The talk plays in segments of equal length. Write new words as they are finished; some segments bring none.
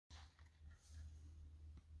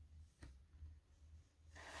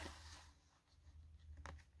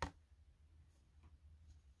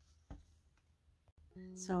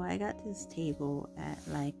So I got this table at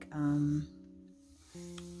like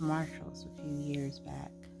Marshall's a few years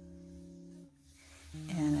back,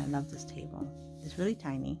 and I love this table. It's really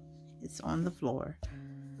tiny. It's on the floor.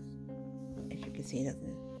 As you can see, it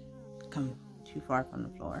doesn't come too far from the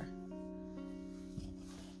floor.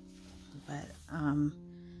 But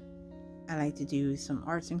I like to do some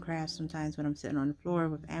arts and crafts sometimes when I'm sitting on the floor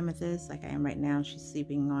with Amethyst, like I am right now. She's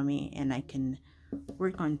sleeping on me, and I can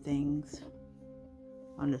work on things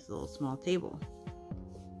on this little small table.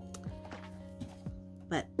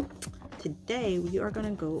 But today we are going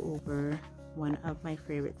to go over one of my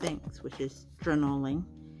favorite things, which is journaling,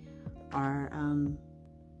 or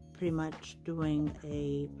pretty much doing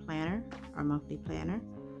a planner, or monthly planner.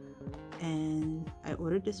 And I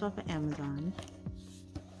ordered this off of Amazon,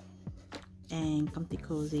 and Comfy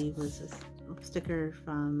Cozy was a sticker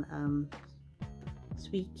from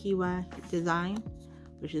Sweet Kiwi Design,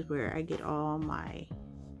 which is where I get all my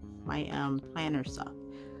planner stuff.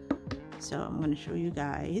 So I'm going to show you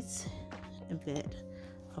guys a bit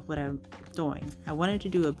of what I'm doing. I wanted to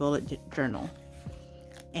do a bullet journal,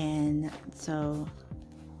 and so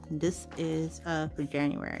this is for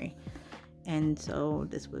January, and so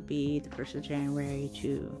this would be the 1st of January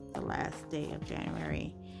to the last day of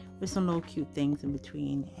January, with some little cute things in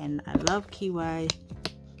between. And I love Kiwi,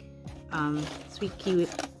 Sweet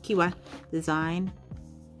Kiwi Design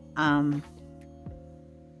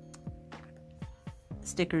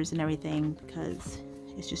stickers and everything, because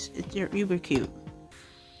they're uber cute.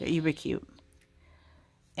 They're uber cute.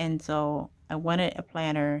 And so I wanted a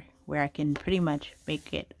planner where I can pretty much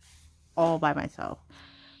make it all by myself,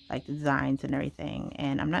 like the designs and everything.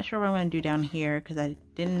 And I'm not sure what I'm going to do down here, because I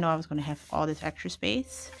didn't know I was going to have all this extra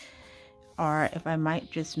space, or if I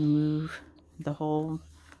might just move the whole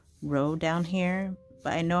row down here.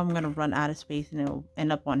 But I know I'm going to run out of space, and it'll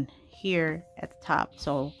end up on here at the top.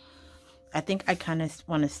 So I think I kind of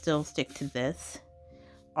want to still stick to this,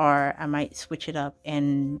 or I might switch it up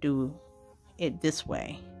and do it this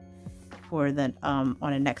way for the on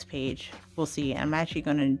the next page. We'll see. I'm actually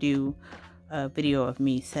going to do a video of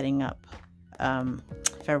me setting up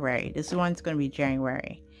February. This one's going to be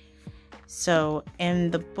January. So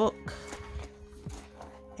in the book,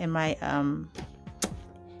 in my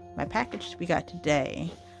my package we got today,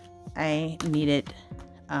 I needed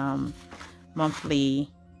monthly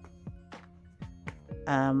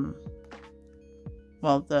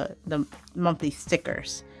well, the monthly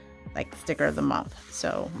stickers, like sticker of the month.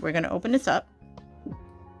 So we're gonna open this up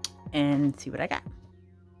and see what I got.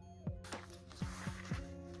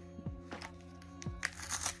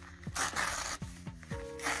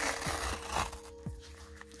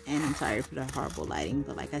 And I'm sorry for the horrible lighting,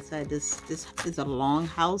 but like I said, this is a long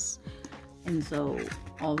house, and so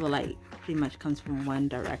all the light pretty much comes from one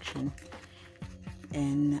direction,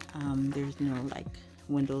 and there's no like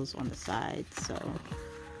windows on the side, so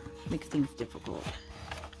it makes things difficult.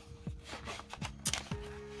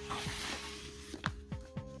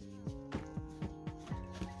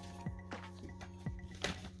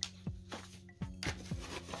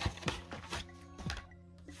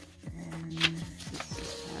 And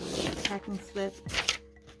this is a packing slip.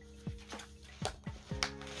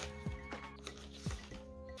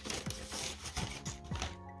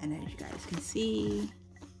 And as you guys can see,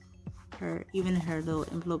 even her little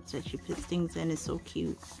envelopes that she puts things in is so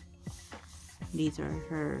cute. These are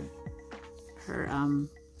her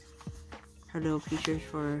little features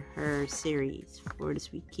for her series for the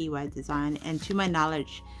Sweet Kiwi Design. And to my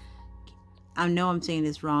knowledge, I know I'm saying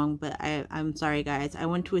this wrong, but I'm sorry guys, I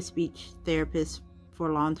went to a speech therapist for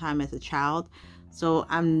a long time as a child, so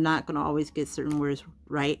I'm not gonna always get certain words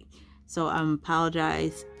right, so I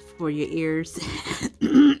apologize for your ears.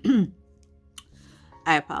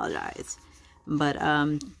 I apologize. But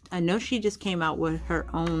I know she just came out with her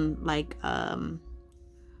own like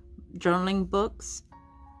journaling books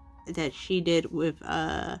that she did with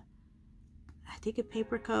I think a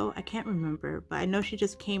Paper Co. I can't remember, but I know she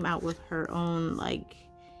just came out with her own like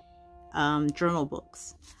journal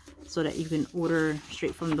books, so that you can order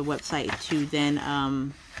straight from the website to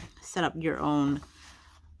then set up your own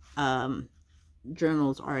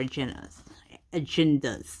journals or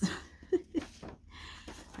agendas.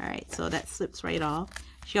 Alright, so that slips right off.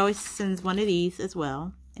 She always sends one of these as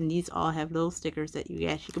well, and these all have little stickers that you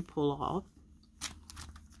actually can pull off.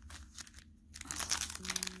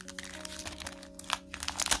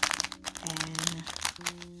 And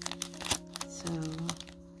so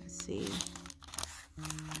let's see.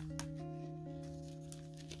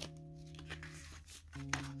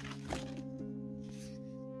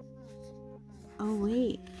 Oh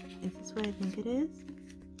wait, is this what I think it is?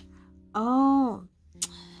 Oh,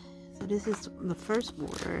 this is the first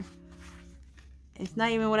border. It's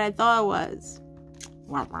not even what I thought it was.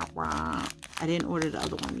 Wah, wah, wah. I didn't order the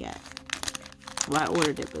other one yet. Well, I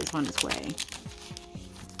ordered it, but it's on its way.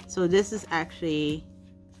 So this is actually,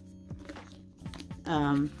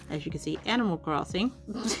 as you can see, Animal Crossing.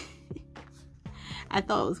 I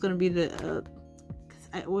thought it was going to be the, because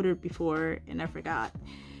I ordered before and I forgot.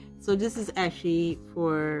 So this is actually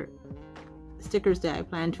for stickers that I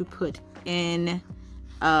plan to put in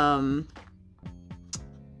my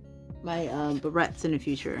barrettes in the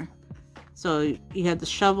future. So you have the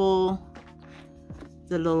shovel,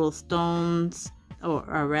 the little stones, or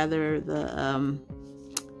rather the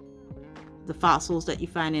fossils that you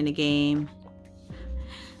find in the game.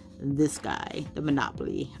 This guy, the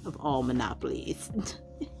Monopoly of all Monopolies.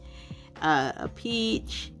 A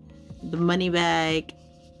peach, the money bag,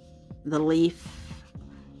 the leaf,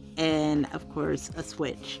 and of course a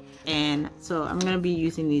switch. And so I'm gonna be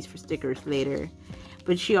using these for stickers later.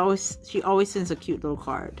 But she always sends a cute little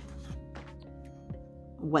card.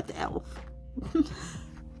 What the elf?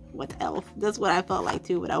 What the elf? That's what I felt like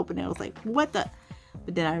too when I opened it. I was like, what the?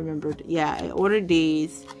 But then I remembered, yeah, I ordered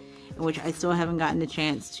these, in which I still haven't gotten the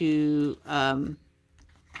chance to, well,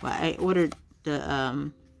 I ordered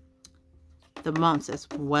the months as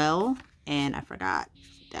well, and I forgot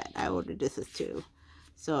that I ordered this as too.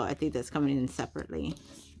 So I think that's coming in separately,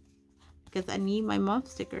 because I need my month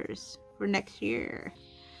stickers for next year.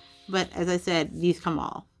 But as I said, these come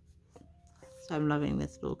off. So I'm loving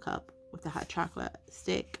this little cup with the hot chocolate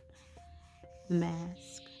stick, the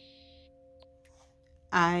mask.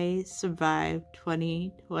 I survived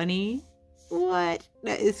 2020. What?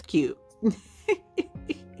 That is cute.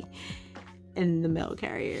 And the mail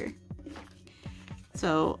carrier.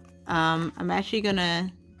 So I'm actually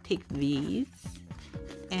gonna take these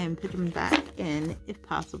and put them back in if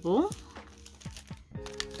possible.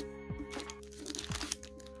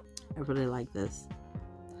 I really like this.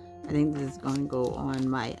 I think this is going to go on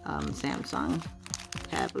my Samsung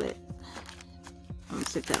tablet. I'm going to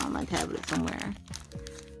stick that on my tablet somewhere.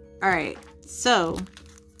 Alright, so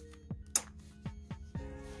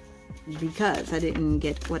because I didn't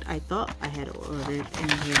get what I thought I had ordered in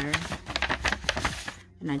here,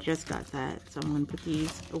 and I just got that, so I'm going to put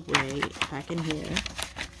these away back in here.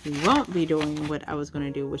 We won't be doing what I was going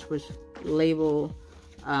to do, which was label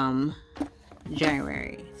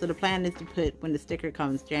January. So the plan is to put, when the sticker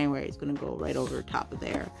comes, January is going to go right over the top of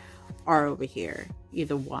there or over here,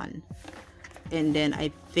 either one. And then I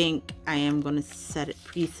think I am going to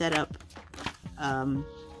pre-set up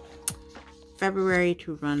February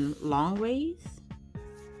to run long ways,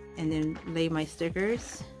 and then lay my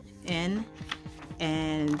stickers in,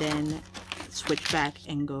 and then switch back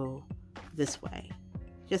and go this way,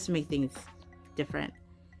 just to make things different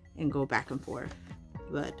and go back and forth.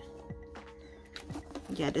 But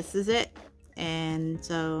yeah, this is it. And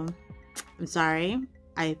so I'm sorry,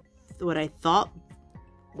 what I thought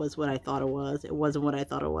was what I thought it was. It wasn't what I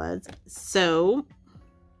thought it was. So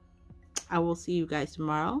I will see you guys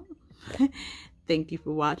tomorrow. Thank you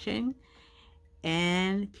for watching,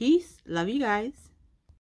 and peace. Love you guys.